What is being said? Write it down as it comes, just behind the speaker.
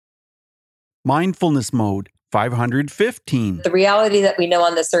Mindfulness Mode 515. The reality that we know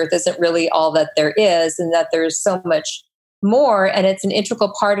on this earth isn't really all that there is, and that there's so much more, and it's an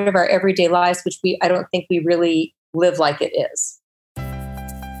integral part of our everyday lives, which I don't think we really live like it is.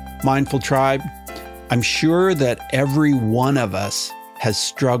 Mindful Tribe, I'm sure that every one of us has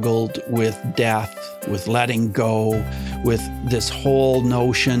struggled with death, with letting go, with this whole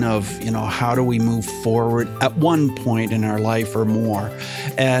notion of, how do we move forward at one point in our life or more?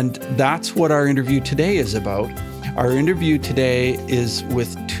 And that's what our interview today is about. Our interview today is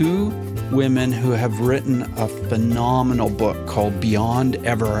with two women who have written a phenomenal book called Beyond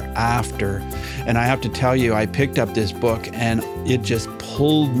Ever After. And I have to tell you, I picked up this book and it just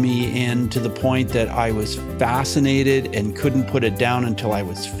pulled me in to the point that I was fascinated and couldn't put it down until I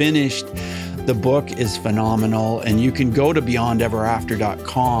was finished. The book is phenomenal, and you can go to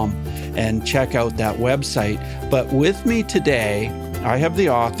beyondeverafter.com and check out that website. But with me today, I have the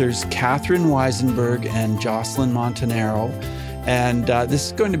authors, Catherine Weisenberg and Jocelyn Montanaro. And this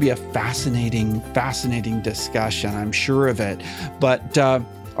is going to be a fascinating discussion, I'm sure of it. But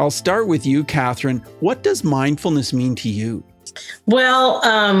I'll start with you, Catherine. What does mindfulness mean to you? Well,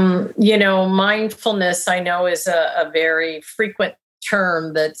 mindfulness, I know, is a very frequent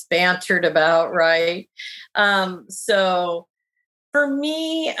term that's bantered about, right? So for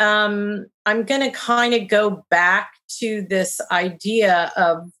me, I'm going to kind of go back to this idea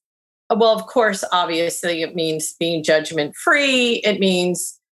of, well, of course, obviously, it means being judgment-free. It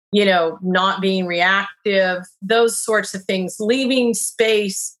means, not being reactive, those sorts of things, leaving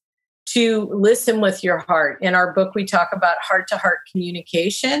space to listen with your heart. In our book, we talk about heart-to-heart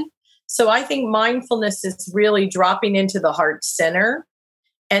communication. So I think mindfulness is really dropping into the heart center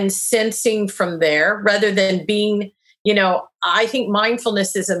and sensing from there rather than being, I think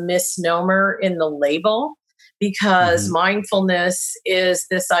mindfulness is a misnomer in the label, because mindfulness is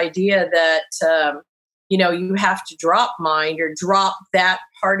this idea that, you have to drop mind or drop that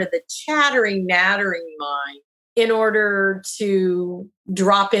part of the chattering, nattering mind in order to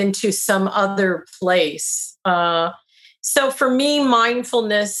drop into some other place. So for me,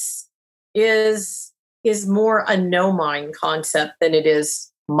 mindfulness is more a no mind concept than it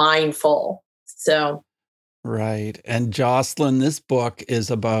is mindful. So. Right. And Jocelyn, this book is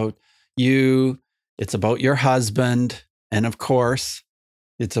about you. It's about your husband. And of course,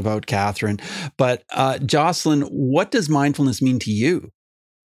 it's about Catherine. But Jocelyn, what does mindfulness mean to you?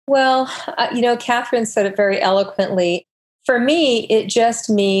 Well, Catherine said it very eloquently. For me, it just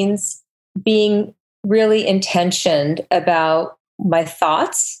means being really intentioned about my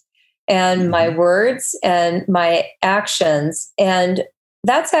thoughts and my words and my actions. And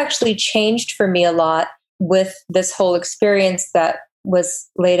that's actually changed for me a lot with this whole experience that was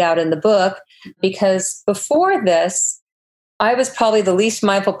laid out in the book, because before this, I was probably the least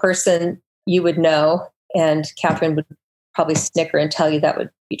mindful person you would know. And Catherine would probably snicker and tell you that would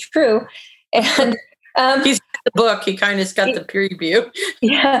be true. And he's got the book. He kind of got the preview.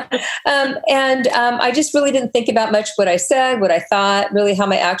 Yeah. I just really didn't think about much what I said, what I thought, really how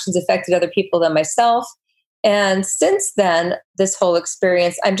my actions affected other people than myself. And since then, this whole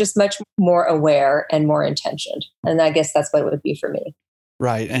experience, I'm just much more aware and more intentioned. And I guess that's what it would be for me.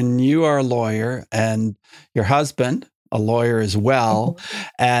 Right. And you are a lawyer, and your husband, a lawyer as well.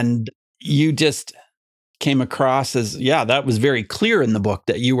 And you just came across as, that was very clear in the book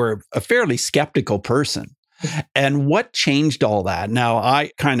that you were a fairly skeptical person. And what changed all that? Now, I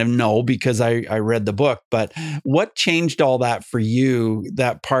kind of know because I read the book, but what changed all that for you,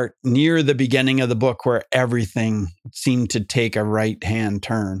 that part near the beginning of the book where everything seemed to take a right-hand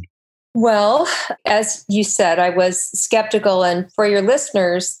turn? Well, as you said, I was skeptical. And for your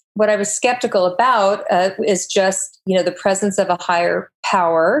listeners, what I was skeptical about is just, the presence of a higher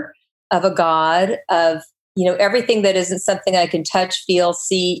power, of a God, of everything that isn't something I can touch, feel,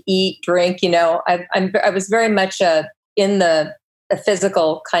 see, eat, drink. I was very much a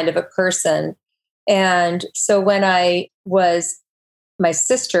physical kind of a person. And so when my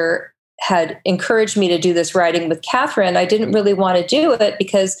sister had encouraged me to do this writing with Catherine, I didn't really want to do it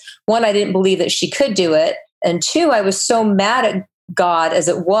because, one, I didn't believe that she could do it. And two, I was so mad at God as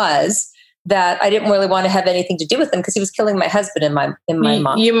it was that I didn't really want to have anything to do with him because he was killing my husband and my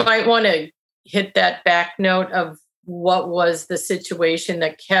mom. You might want to hit that back note of what was the situation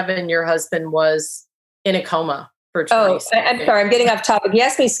that Kevin, your husband, was in a coma for 26 days. I'm sorry, I'm getting off topic. You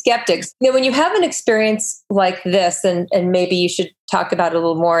asked me skeptics. When you have an experience like this, and maybe you should talk about it a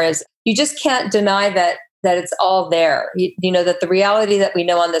little more, is you just can't deny that it's all there. That the reality that we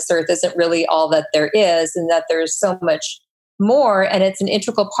know on this earth isn't really all that there is, and that there's so much more, and it's an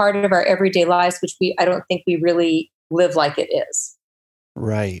integral part of our everyday lives, which I don't think we really live like it is.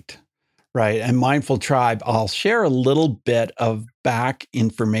 Right. Right. And Mindful Tribe, I'll share a little bit of back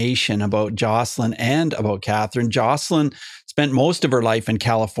information about Jocelyn and about Catherine. Jocelyn spent most of her life in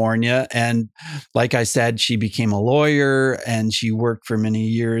California. And like I said, she became a lawyer and she worked for many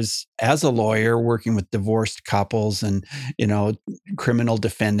years as a lawyer, working with divorced couples and, criminal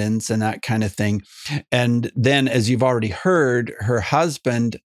defendants and that kind of thing. And then, as you've already heard, her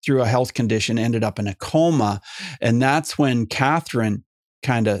husband, through a health condition, ended up in a coma. And that's when Catherine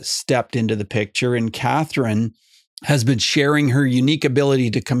kind of stepped into the picture. And Catherine has been sharing her unique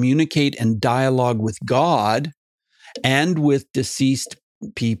ability to communicate and dialogue with God and with deceased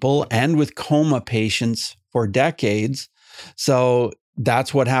people and with coma patients for decades. So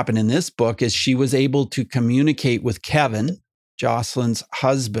that's what happened in this book, is she was able to communicate with Kevin, Jocelyn's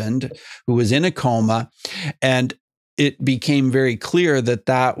husband, who was in a coma. And it became very clear that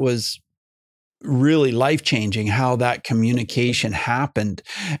that was really life-changing, how that communication happened.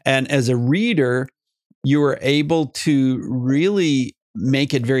 And as a reader, you were able to really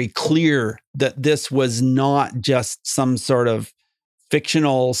make it very clear that this was not just some sort of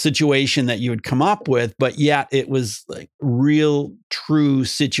fictional situation that you would come up with, but yet it was like real, true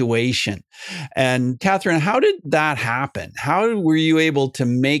situation. And Catherine, how did that happen? How were you able to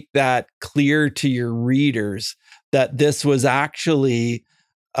make that clear to your readers that this was actually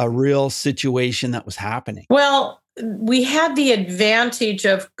a real situation that was happening? Well, we had the advantage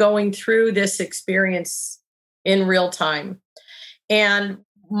of going through this experience in real time. And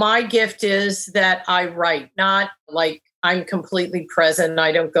my gift is that I write, not like I'm completely present.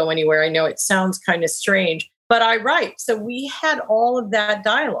 I don't go anywhere. I know it sounds kind of strange, but I write. So we had all of that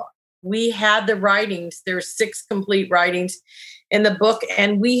dialogue. We had the writings. There's 6 complete writings in the book,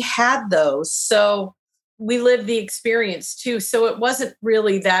 and we had those. So we lived the experience too. So it wasn't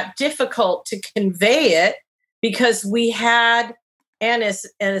really that difficult to convey it because we had, and as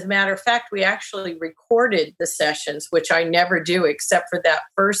a matter of fact, we actually recorded the sessions, which I never do except for that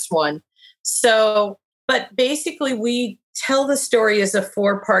first one. So, but basically we tell the story as a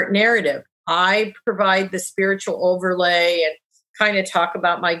 4-part narrative. I provide the spiritual overlay and kind of talk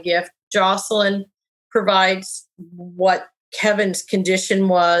about my gift. Jocelyn provides what Kevin's condition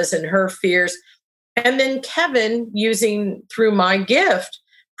was and her fears. And then Kevin, using through my gift,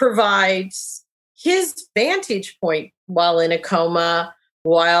 provides his vantage point while in a coma,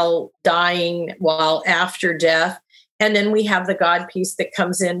 while dying, while after death. And then we have the God piece that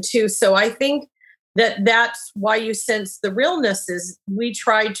comes in too. So I think that that's why you sense the realness is we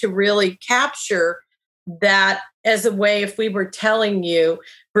tried to really capture that as a way, if we were telling you,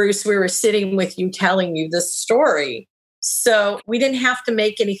 Bruce, we were sitting with you telling you this story. So we didn't have to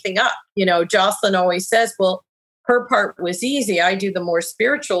make anything up. Jocelyn always says, well, her part was easy. I do the more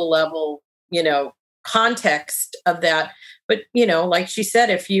spiritual level, context of that. But, like she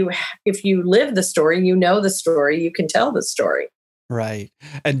said, if you live the story, the story, you can tell the story. Right.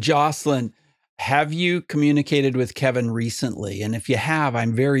 And Jocelyn, have you communicated with Kevin recently? And if you have,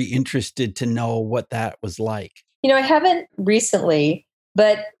 I'm very interested to know what that was like. I haven't recently,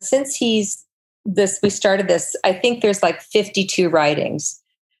 but since we started this, I think there's like 52 writings.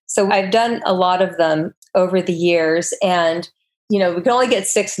 So I've done a lot of them over the years. And, we can only get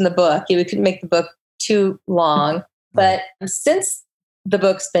 6 in the book. We couldn't make the book too long. But since the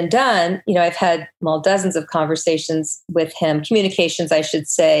book's been done, I've had dozens of conversations with him, communications, I should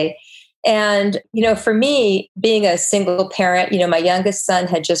say. And, for me, being a single parent, my youngest son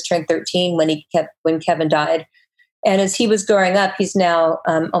had just turned 13 when Kevin died. And as he was growing up, he's now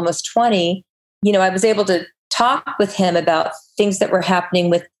almost 20, I was able to talk with him about things that were happening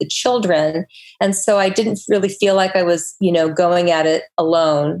with the children. And so I didn't really feel like I was, going at it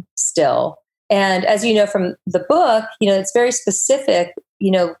alone still. And as you know from the book, it's very specific,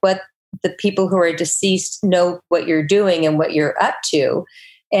 what the people who are deceased know what you're doing and what you're up to.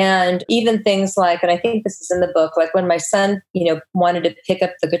 And even things like, and I think this is in the book, like when my son, wanted to pick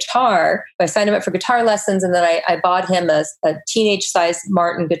up the guitar, I signed him up for guitar lessons, and then I bought him a teenage-sized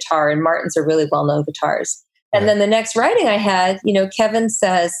Martin guitar, and Martins are really well-known guitars. And then the next writing I had, Kevin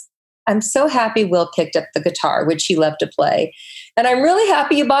says, I'm so happy Will picked up the guitar, which he loved to play. And I'm really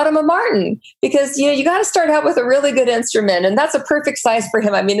happy you bought him a Martin because, you got to start out with a really good instrument. And that's a perfect size for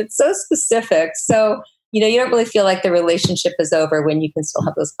him. I mean, it's so specific. So, you don't really feel like the relationship is over when you can still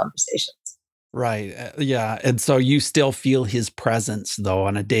have those conversations. Right. Yeah. And so you still feel his presence, though,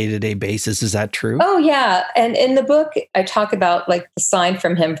 on a day-to-day basis. Is that true? Oh, yeah. And in the book, I talk about like the sign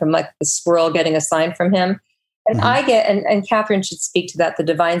from him, from like the squirrel getting a sign from him. And I get, and Catherine should speak to that, the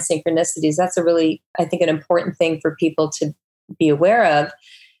divine synchronicities. That's a really, I think, an important thing for people to be aware of.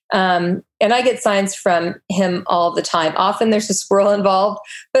 And I get signs from him all the time. Often there's a squirrel involved,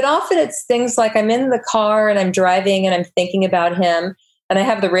 but often it's things like I'm in the car and I'm driving and I'm thinking about him and I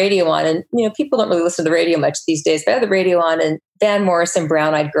have the radio on. And, people don't really listen to the radio much these days, but I have the radio on and Van Morrison,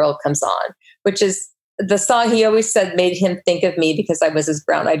 Brown Eyed Girl comes on, which is the song he always said made him think of me because I was his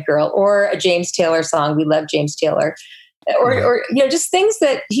brown eyed girl, or a James Taylor song. We love James Taylor. Or just things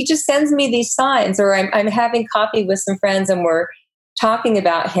that he just sends me these signs, or I'm having coffee with some friends and we're talking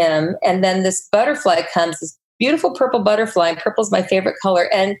about him. And then this butterfly comes, this beautiful purple butterfly, and purple's my favorite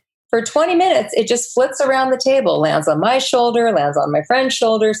color. And for 20 minutes, it just flits around the table, lands on my shoulder, lands on my friend's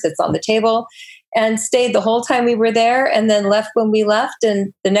shoulder, sits on the table, and stayed the whole time we were there, and then left when we left.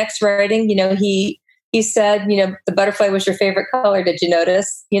 And the next writing, he said, the butterfly was your favorite color. Did you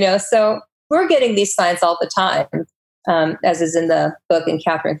notice? So we're getting these signs all the time, as is in the book, and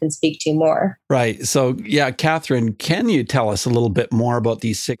Catherine can speak to more. Right. So, Catherine, can you tell us a little bit more about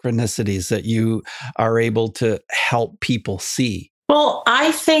these synchronicities that you are able to help people see? Well,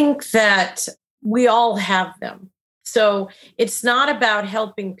 I think that we all have them. So it's not about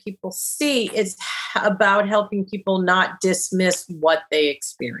helping people see, it's about helping people not dismiss what they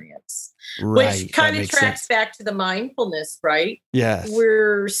experience. Right. Which kind of tracks back to the mindfulness, right? Yes.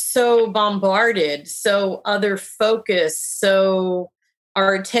 We're so bombarded, so other focused, so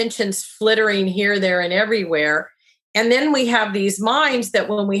our attention's flittering here, there, and everywhere. And then we have these minds that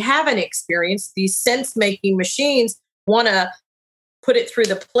when we have an experience, these sense-making machines want to put it through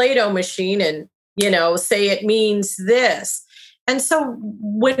the Play-Doh machine and say it means this. And so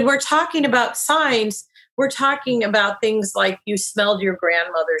when we're talking about signs, we're talking about things like you smelled your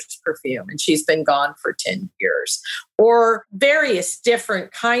grandmother's perfume and she's been gone for 10 years, or various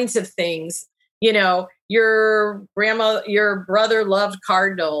different kinds of things. Your brother loved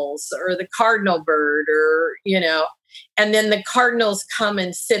cardinals, or the cardinal bird, or, and then the cardinals come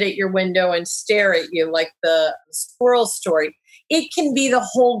and sit at your window and stare at you like the squirrel story. It can be the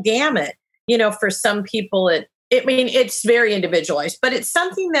whole gamut. For some people, it's very individualized, but it's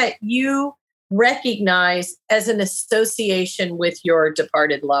something that you recognize as an association with your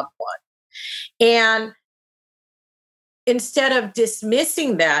departed loved one. And instead of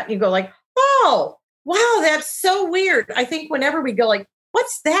dismissing that, you go like, oh, wow, that's so weird. I think whenever we go like,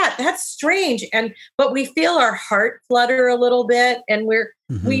 what's that? That's strange. But we feel our heart flutter a little bit. And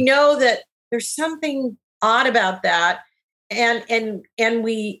we know that there's something odd about that. And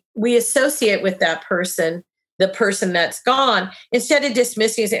we associate with that person, the person that's gone, instead of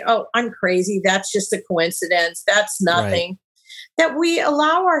dismissing and saying, oh, I'm crazy. That's just a coincidence. That's nothing. Right. That we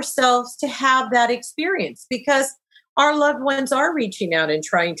allow ourselves to have that experience, because our loved ones are reaching out and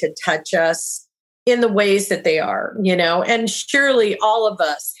trying to touch us in the ways that they are, and surely all of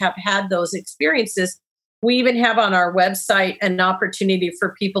us have had those experiences. We even have on our website an opportunity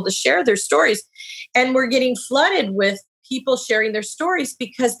for people to share their stories, and we're getting flooded with people sharing their stories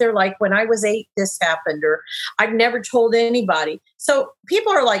because they're like, when I was 8, this happened, or I've never told anybody. So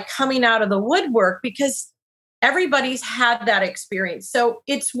people are like coming out of the woodwork because everybody's had that experience. So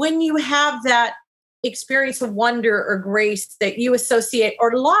it's when you have that experience of wonder or grace that you associate,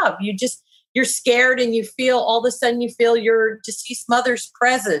 or love, you're scared and you feel, all of a sudden you feel your deceased mother's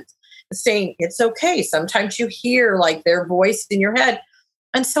presence saying, it's okay. Sometimes you hear like their voice in your head.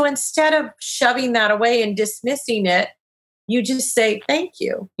 And so instead of shoving that away and dismissing it, you just say, thank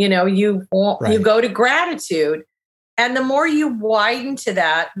you. You go to gratitude. And the more you widen to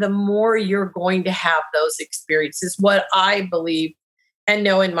that, the more you're going to have those experiences. What I believe and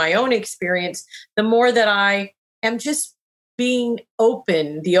know in my own experience, the more that I am just being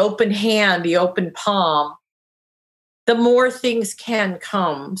open, the open hand, the open palm, the more things can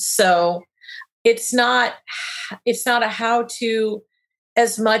come. So it's not a how-to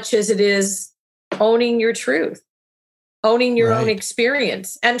as much as it is owning your truth. Owning your own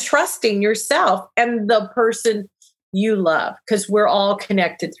experience and trusting yourself and the person you love, because we're all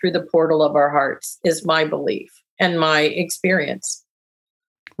connected through the portal of our hearts, is my belief and my experience.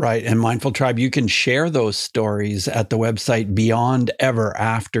 Right. And Mindful Tribe, you can share those stories at the website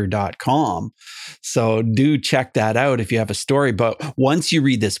beyondeverafter.com. So do check that out if you have a story. But once you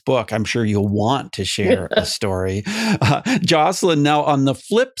read this book, I'm sure you'll want to share a story. Jocelyn, now on the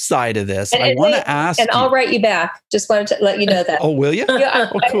flip side of this, I want to ask you. And I'll write you back. Just wanted to let you know that. Oh, will you? Yeah,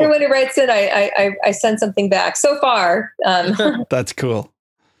 cool. Everyone who writes it, I send something back so far. That's cool.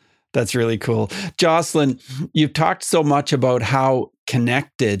 That's really cool. Jocelyn, you've talked so much about how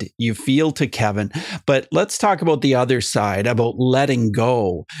connected you feel to Kevin. But let's talk about the other side, about letting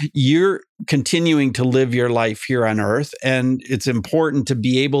go. You're continuing to live your life here on earth, and it's important to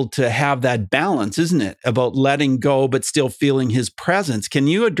be able to have that balance, isn't it? About letting go, but still feeling his presence. Can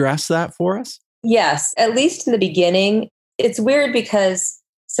you address that for us? Yes, at least in the beginning. It's weird because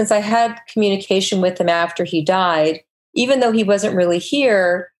since I had communication with him after he died, even though he wasn't really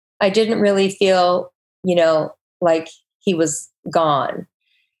here, I didn't really feel, like he was gone.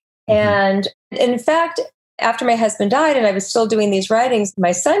 Mm-hmm. And in fact, after my husband died and I was still doing these writings,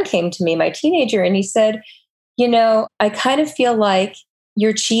 my son came to me, my teenager, and he said, I kind of feel like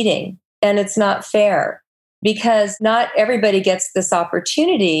you're cheating and it's not fair because not everybody gets this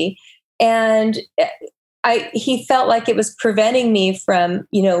opportunity. And he felt like it was preventing me from,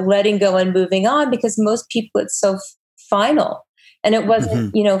 letting go and moving on because most people it's so final. And it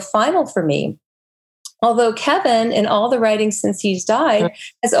wasn't, final for me. Although Kevin, in all the writings since he's died,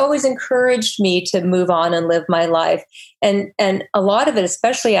 has always encouraged me to move on and live my life. And a lot of it,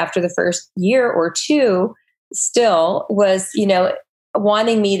 especially after the first year or two, still was,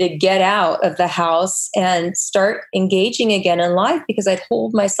 wanting me to get out of the house and start engaging again in life because I'd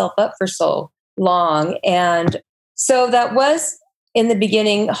holed myself up for so long. And so that was in the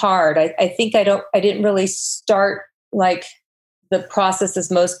beginning hard. I think I didn't really start like the process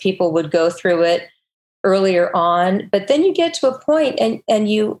as most people would go through it earlier on, but then you get to a point and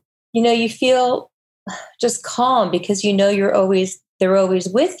you feel just calm because they're always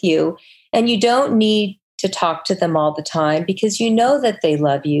with you, and you don't need to talk to them all the time because you know that they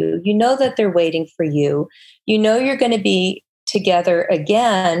love you, that they're waiting for you, you're going to be together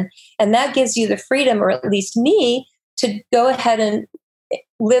again, and that gives you the freedom, or at least me, to go ahead and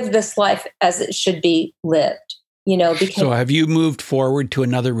live this life as it should be lived. Because so have you moved forward to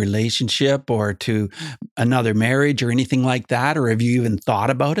another relationship or to another marriage or anything like that? Or have you even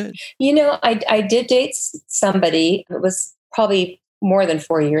thought about it? I did date somebody. It was probably more than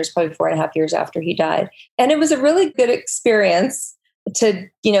 4 years, probably 4.5 years after he died. And it was a really good experience to,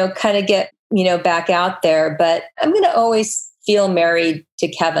 kind of get, back out there. But I'm going to always feel married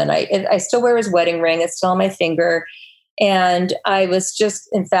to Kevin. I still wear his wedding ring. It's still on my finger. And I was just,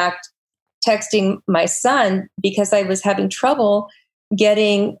 in fact, texting my son because I was having trouble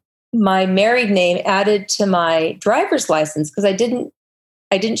getting my married name added to my driver's license because I didn't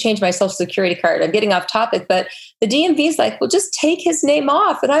change my social security card. I'm getting off topic, but the DMV is like, well, just take his name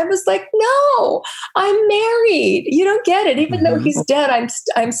off. And I was like, no, I'm married. You don't get it. Even though he's dead,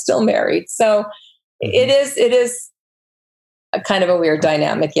 I'm still married. So it is a kind of a weird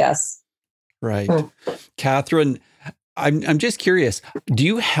dynamic. Yes. Right. Catherine, I'm just curious, do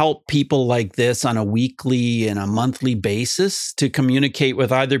you help people like this on a weekly and a monthly basis to communicate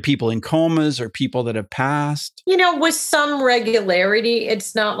with either people in comas or people that have passed? With some regularity.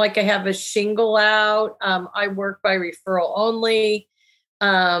 It's not like I have a shingle out. I work by referral only.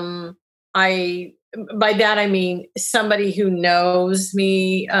 By that, I mean somebody who knows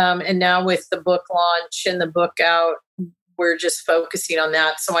me. And now with the book launch and the book out, we're just focusing on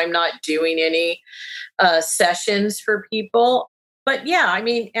that. So I'm not doing any sessions for people. But yeah, I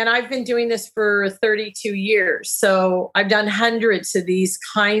mean, and I've been doing this for 32 years. So I've done hundreds of these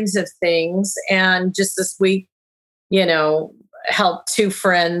kinds of things. And just this week, helped 2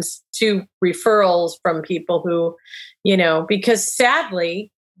 friends, 2 referrals from people who, because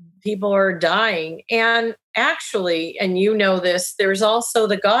sadly, people are dying. And actually, and this, there's also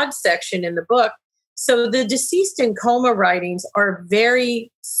the God section in the book. So the deceased in coma writings are a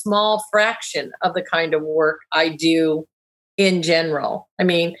very small fraction of the kind of work I do in general. I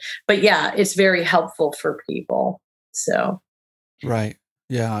mean, but yeah, it's very helpful for people. So. Right.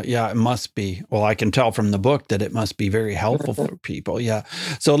 Yeah, it must be. Well, I can tell from the book that it must be very helpful for people. Yeah.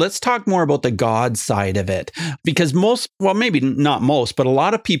 So let's talk more about the God side of it, because maybe not most, but a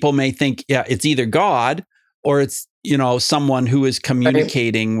lot of people may think, yeah, it's either God or it's, someone who is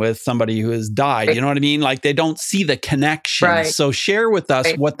communicating with somebody who has died. You know what I mean? Like they don't see the connection. Right. So share with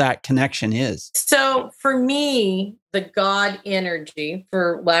us what that connection is. So for me, the God energy,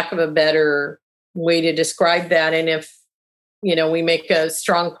 for lack of a better way to describe that, and if, we make a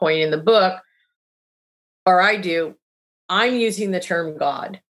strong point in the book, or I do, I'm using the term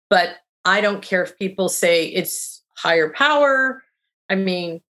God, but I don't care if people say it's higher power. I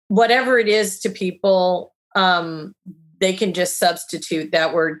mean, whatever it is to people, they can just substitute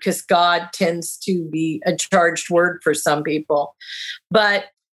that word because God tends to be a charged word for some people. But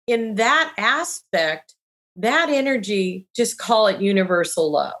in that aspect, that energy, just call it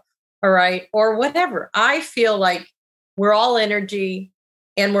universal love. All right. Or whatever. I feel like we're all energy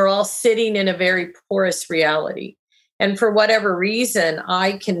and we're all sitting in a very porous reality. And for whatever reason,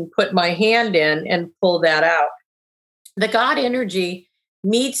 I can put my hand in and pull that out. The God energy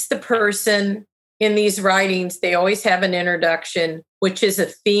meets the person in these writings. They always have an introduction, which is a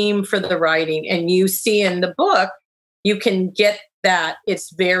theme for the writing. And you see in the book, you can get that.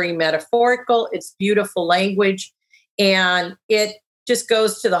 It's very metaphorical, it's beautiful language, and it just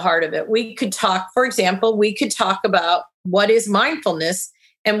goes to the heart of it. We could talk, for example, we could talk about what is mindfulness,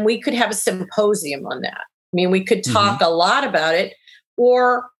 and we could have a symposium on that. I mean, we could talk a lot about it,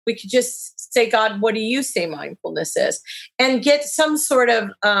 or we could just say, God, what do you say mindfulness is? And get some sort of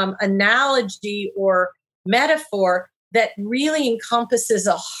analogy or metaphor that really encompasses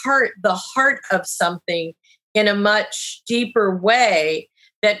the heart of something in a much deeper way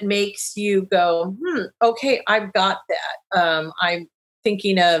that makes you go, okay, I've got that. I'm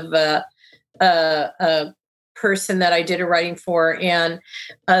thinking of a person that I did a writing for, and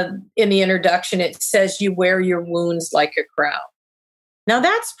in the introduction, it says you wear your wounds like a crown. Now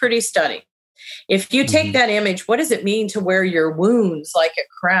that's pretty stunning. If you take that image, what does it mean to wear your wounds like a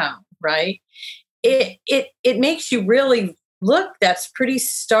crown, right? It makes you really look, that's pretty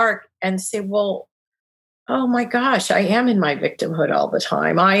stark, and say, well, oh my gosh, I am in my victimhood all the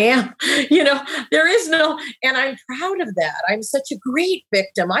time. I am, there is no, and I'm proud of that. I'm such a great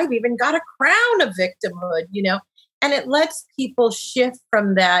victim. I've even got a crown of victimhood, and it lets people shift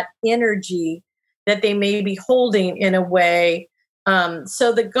from that energy that they may be holding in a way.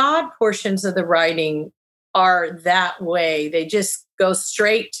 So the God portions of the writing are that way. They just go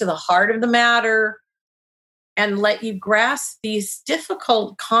straight to the heart of the matter and let you grasp these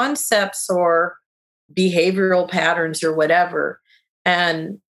difficult concepts or behavioral patterns or whatever,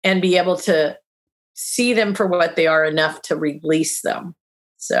 and be able to see them for what they are enough to release them.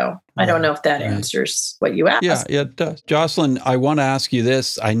 So I don't know if that answers what you asked. Yeah, it does. Jocelyn, I want to ask you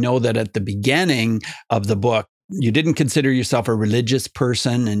this. I know that at the beginning of the book, you didn't consider yourself a religious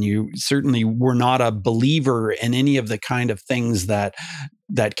person, and you certainly were not a believer in any of the kind of things that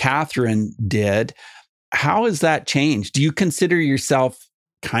Catherine did. How has that changed? Do you consider yourself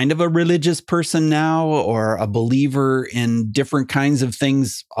kind of a religious person now, or a believer in different kinds of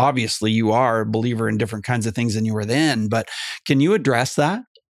things? Obviously, you are a believer in different kinds of things than you were then, but can you address that?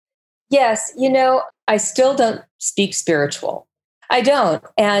 Yes. I still don't speak spiritual. I don't.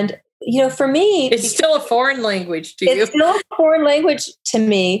 And for me, it's still a foreign language to you. It's still a foreign language to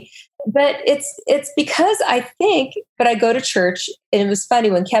me, but it's because I go to church, and it was funny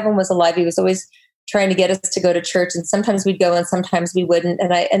when Kevin was alive, he was always trying to get us to go to church, and sometimes we'd go and sometimes we wouldn't.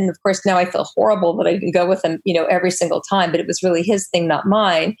 And of course now I feel horrible that I didn't go with him, every single time, but it was really his thing, not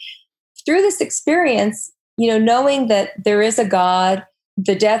mine. Through this experience, knowing that there is a God,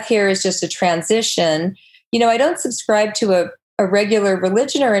 the death here is just a transition. I don't subscribe to a regular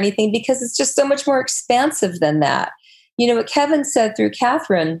religion or anything, because it's just so much more expansive than that. What Kevin said through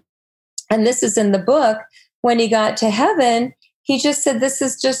Catherine, and this is in the book, when he got to heaven, he just said, this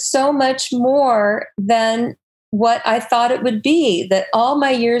is just so much more than what I thought it would be, that all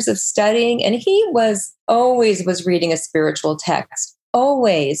my years of studying, and he always was reading a spiritual text,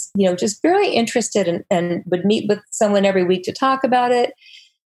 always, just very interested, and would meet with someone every week to talk about it.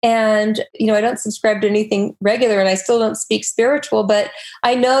 And, I don't subscribe to anything regular, and I still don't speak spiritual, but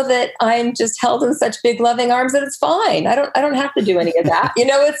I know that I'm just held in such big loving arms that it's fine. I don't have to do any of that.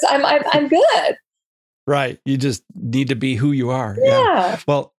 I'm good. Right. You just need to be who you are. Yeah.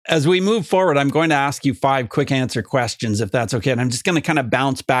 Well, as we move forward, I'm going to ask you 5 quick answer questions, if that's okay. And I'm just going to kind of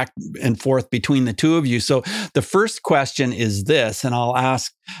bounce back and forth between the two of you. So the first question is this, and I'll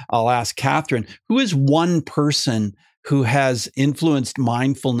ask Catherine, who is one person who has influenced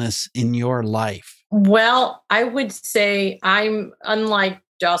mindfulness in your life? Well, I would say I'm unlike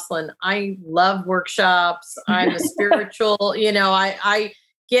Jocelyn. I love workshops. I'm a spiritual, I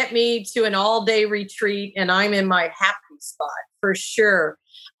get me to an all-day retreat and I'm in my happy spot for sure.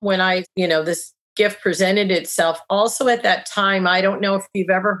 When this gift presented itself. Also at that time, I don't know if you've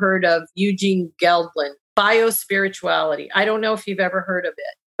ever heard of Eugene Gelblin, biospirituality. I don't know if you've ever heard of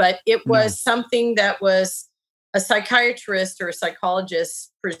it, but it was something that was a psychiatrist or a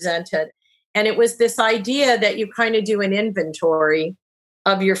psychologist presented. And it was this idea that you kind of do an inventory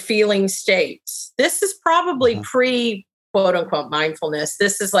of your feeling states. This is probably pre quote unquote mindfulness.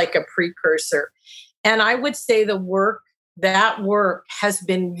 This is like a precursor. And I would say that work has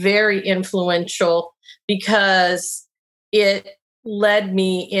been very influential, because it led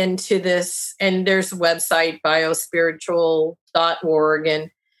me into this, and there's a website, biospiritual.org.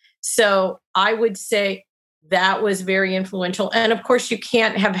 And so I would say that was very influential. And of course, you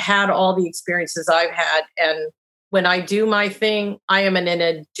can't have had all the experiences I've had. And when I do my thing, I am in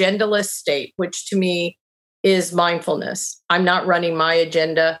an agendaless state, which to me is mindfulness. I'm not running my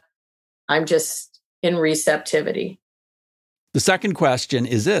agenda. I'm just in receptivity. The second question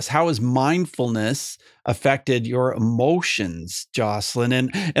is this: how has mindfulness affected your emotions, Jocelyn?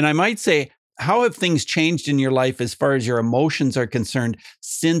 And I might say, how have things changed in your life as far as your emotions are concerned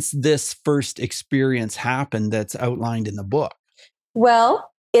since this first experience happened that's outlined in the book?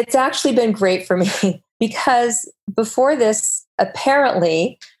 Well, it's actually been great for me because before this,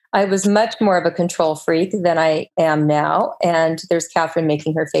 apparently, I was much more of a control freak than I am now. And there's Catherine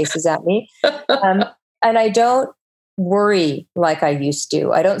making her faces at me. And I don't worry like I used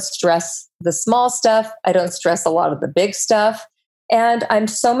to. I don't stress the small stuff. I don't stress a lot of the big stuff. And I'm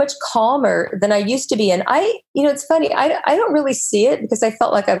so much calmer than I used to be. And it's funny, I don't really see it because I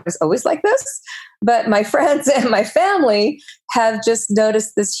felt like I was always like this. But my friends and my family have just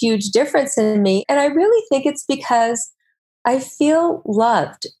noticed this huge difference in me. And I really think it's because I feel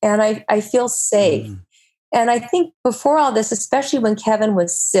loved and I feel safe. And I think before all this, especially when Kevin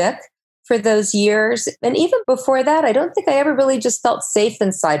was sick for those years, and even before that, I don't think I ever really just felt safe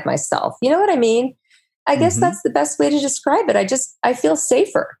inside myself. You know what I mean? I guess that's the best way to describe it. I feel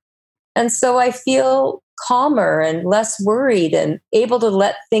safer. And so I feel calmer and less worried and able to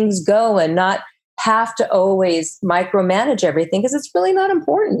let things go and not have to always micromanage everything because it's really not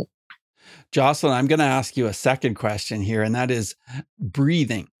important. Jocelyn, I'm going to ask you a second question here, and that is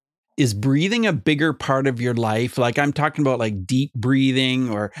breathing. Is breathing a bigger part of your life? Like I'm talking about like deep breathing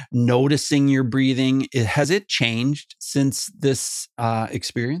or noticing your breathing. Has it changed since this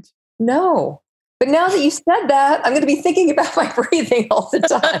experience? No. But now that you said that, I'm going to be thinking about my breathing all the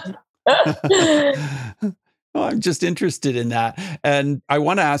time. Well, I'm just interested in that. And I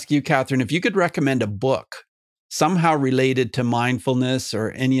want to ask you, Catherine, if you could recommend a book somehow related to mindfulness or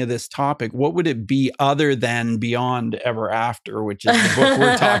any of this topic, what would it be other than Beyond Ever After, which is the book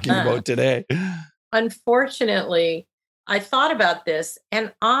we're talking about today? Unfortunately, I thought about this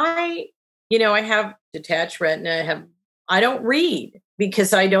and I have detached retina. I don't read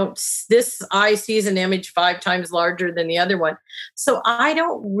because this eye sees an image 5 times larger than the other one. So I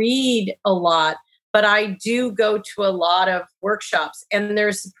don't read a lot, but I do go to a lot of workshops. And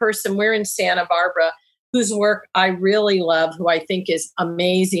there's a person, we're in Santa Barbara, whose work I really love, who I think is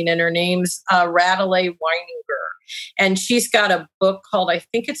amazing. And her name's Radalay Weininger. And she's got a book I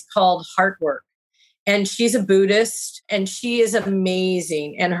think it's called Heart Work. And she's a Buddhist and she is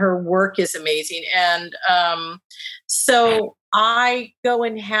amazing and her work is amazing. And so I go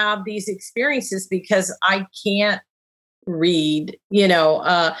and have these experiences because I can't read,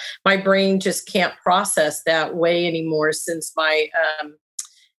 my brain just can't process that way anymore since my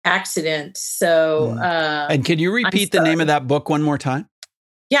accident. So, and can you repeat the name of that book one more time?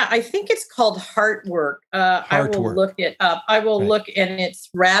 Yeah, I think it's called Heart Work. I will look it up. I will look, and it's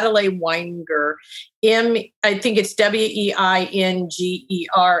Radalay Weininger. I think it's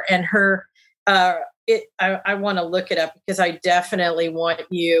Weinger, and her. I want to look it up because I definitely want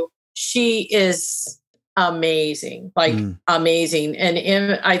you. She is amazing, amazing,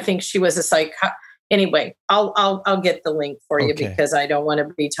 and I think she was a psychologist. Anyway, I'll get the link for you because I don't want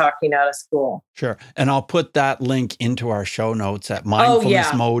to be talking out of school. Sure. And I'll put that link into our show notes at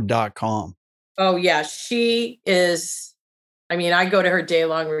mindfulnessmode.com. Oh, yeah. She is, I go to her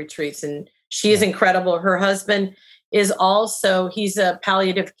day-long retreats and she is incredible. Her husband is also, he's a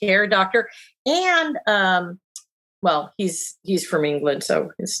palliative care doctor. And, he's from England,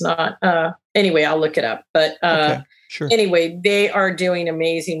 so it's not, anyway, I'll look it up. But sure. Anyway, they are doing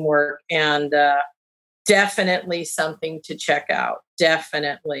amazing work and definitely something to check out.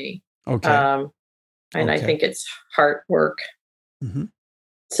 Definitely. Okay. I think it's Heart Work. Mm-hmm.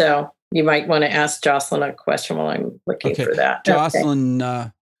 So you might want to ask Jocelyn a question while I'm looking for that. Jocelyn,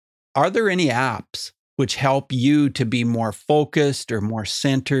 are there any apps which help you to be more focused or more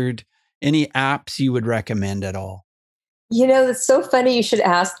centered? Any apps you would recommend at all? It's so funny you should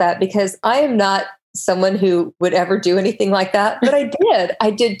ask that because I am not someone who would ever do anything like that, but I did.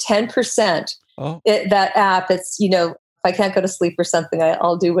 I did 10%. That app, it's, if I can't go to sleep or something,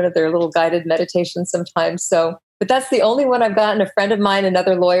 I'll do one of their little guided meditations sometimes. So, but that's the only one I've gotten. A friend of mine,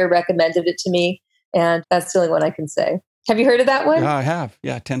 another lawyer, recommended it to me. And that's the only one I can say. Have you heard of that one? Yeah, I have.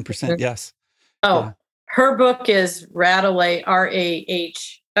 Yeah, 10%. Yes. Oh, her book is Radalay, Rahdhue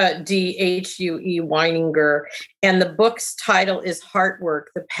Weininger. And the book's title is Heart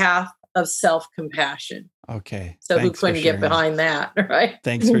Work, The Path of Self-Compassion. Okay. So who couldn't get behind that, right?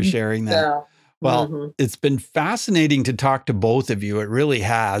 Thanks for sharing that. Well, it's been fascinating to talk to both of you. It really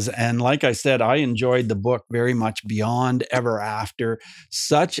has. And like I said, I enjoyed the book very much, Beyond Ever After.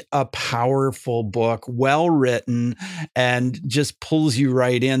 Such a powerful book, well written, and just pulls you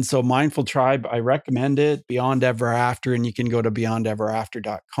right in. So Mindful Tribe, I recommend it, Beyond Ever After, and you can go to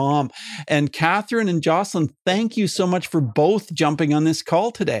beyondeverafter.com. And Catherine and Jocelyn, thank you so much for both jumping on this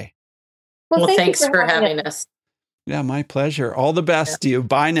call today. Well, thanks for having us. Yeah, my pleasure. All the best to you.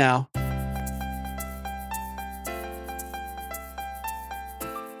 Bye now.